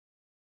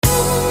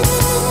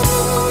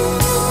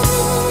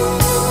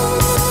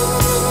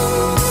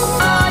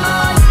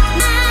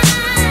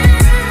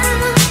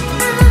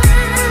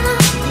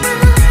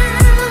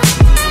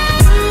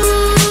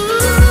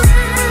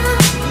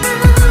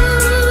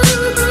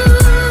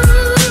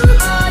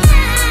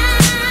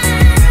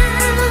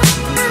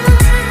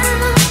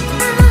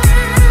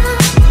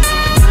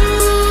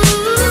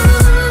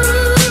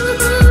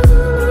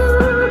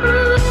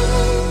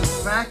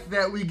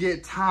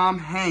Tom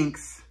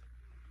Hanks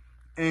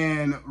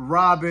and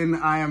Robin,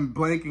 I am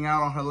blanking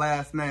out on her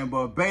last name,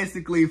 but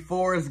basically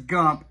Forrest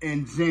Gump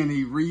and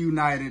Jenny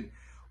reunited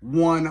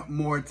one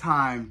more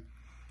time.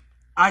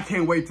 I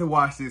can't wait to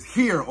watch this.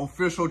 Here,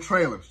 official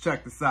trailers.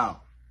 Check this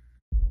out.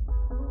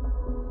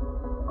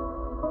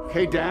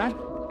 Hey, Dad.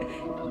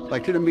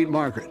 Like you to meet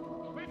Margaret.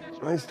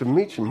 Nice to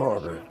meet you,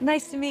 Margaret.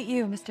 Nice to meet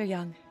you, Mr.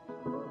 Young.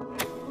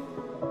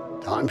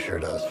 Time sure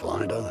does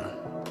fly, doesn't it?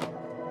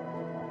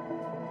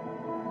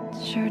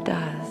 Sure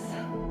does.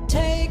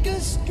 Take a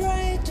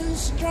straight and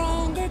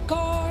stronger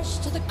course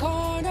to the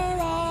corner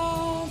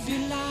of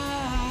your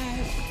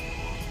life.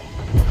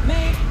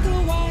 Make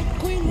the White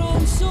Queen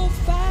run so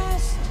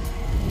fast.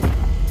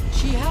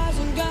 She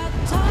hasn't got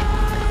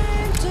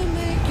time to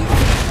make you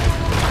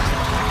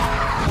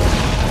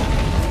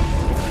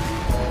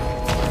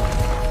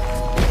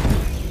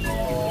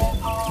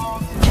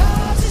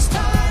cause it's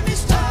time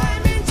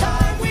in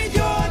time with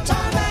your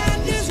time,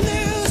 and this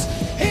news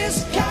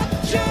is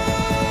captured.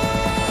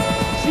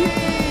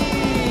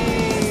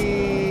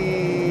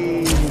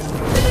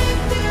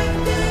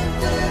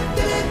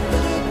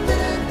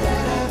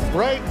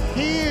 Right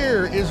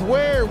here is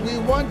where we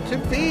want to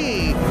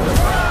be.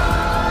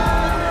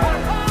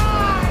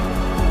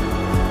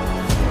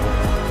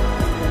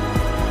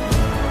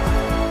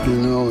 You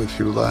know, if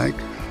you like,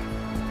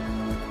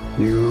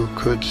 you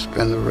could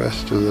spend the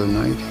rest of the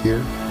night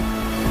here.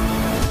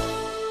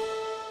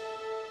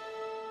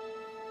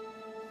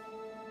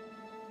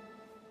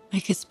 I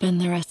could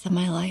spend the rest of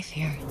my life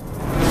here.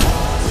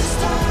 It's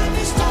time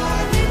in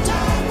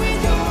time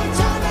with your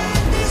time,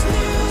 and this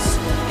news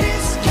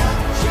is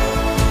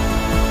captured.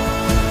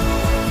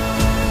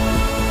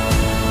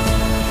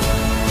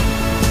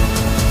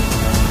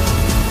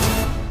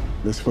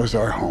 This was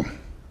our home.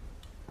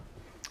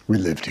 We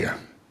lived here.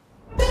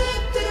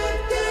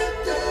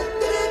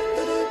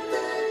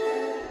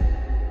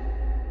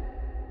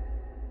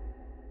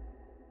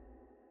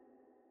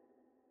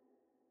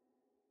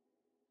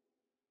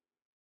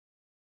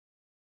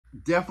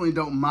 Definitely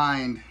don't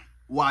mind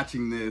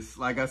watching this.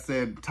 Like I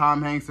said,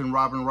 Tom Hanks and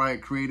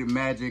RobinWright created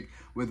magic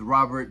with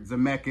Robert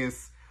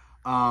Zemeckis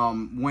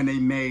when they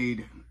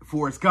made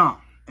Forrest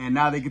Gump. And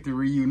now they get to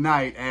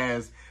reunite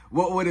as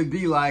what would it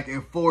be like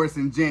if Forrest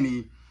and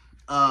Jenny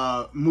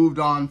moved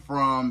on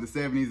from the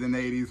 70s and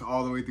 80s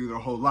all the way through their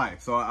whole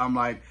life. So I'm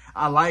like,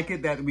 I like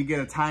it that we get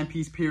a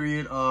timepiece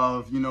period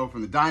of, you know,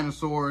 from the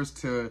dinosaurs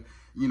to,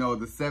 you know,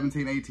 the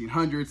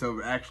 1800s of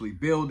actually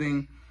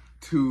building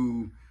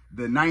to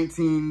the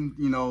 20s,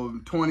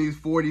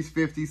 40s,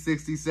 50s,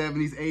 60s,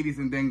 70s, 80s,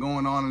 and then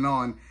going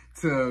on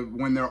to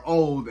when they're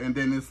old. And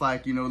then it's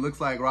like, you know, it looks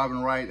like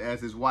RobinWright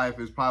as his wife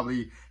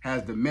probably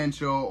has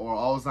dementia or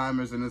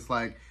Alzheimer's. And it's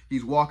like,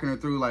 he's walking her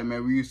through like,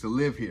 man, we used to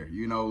live here,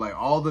 you know, like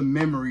all the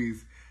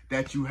memories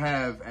that you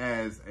have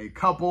as a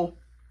couple,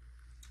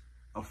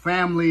 a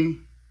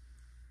family,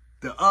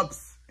 the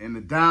ups and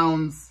the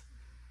downs,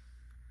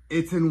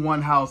 it's in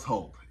one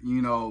household.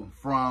 You know,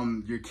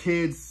 from your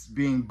kids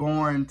being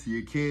born to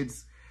your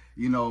kids,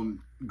 you know,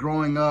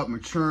 growing up,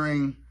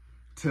 maturing,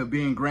 to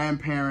being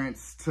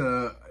grandparents,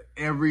 to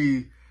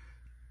every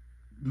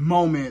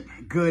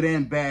moment, good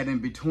and bad in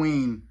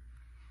between,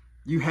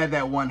 you had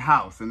that one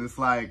house. And it's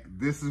like,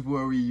 this is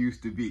where we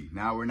used to be.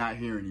 Now we're not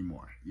here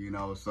anymore, you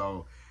know,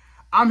 so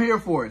I'm here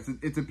for it.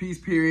 It's a peace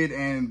period,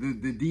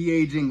 and the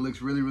de-aging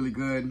looks really, really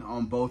good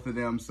on both of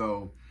them.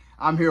 So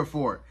I'm here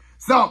for it.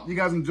 So, you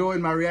guys enjoyed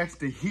my reaction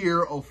to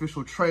Here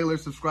official trailer.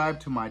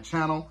 Subscribe to my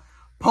channel,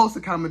 post a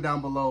comment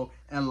down below,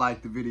 and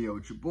like the video.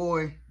 It's your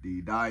boy,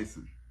 D.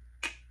 Dyson.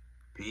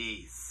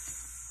 Peace.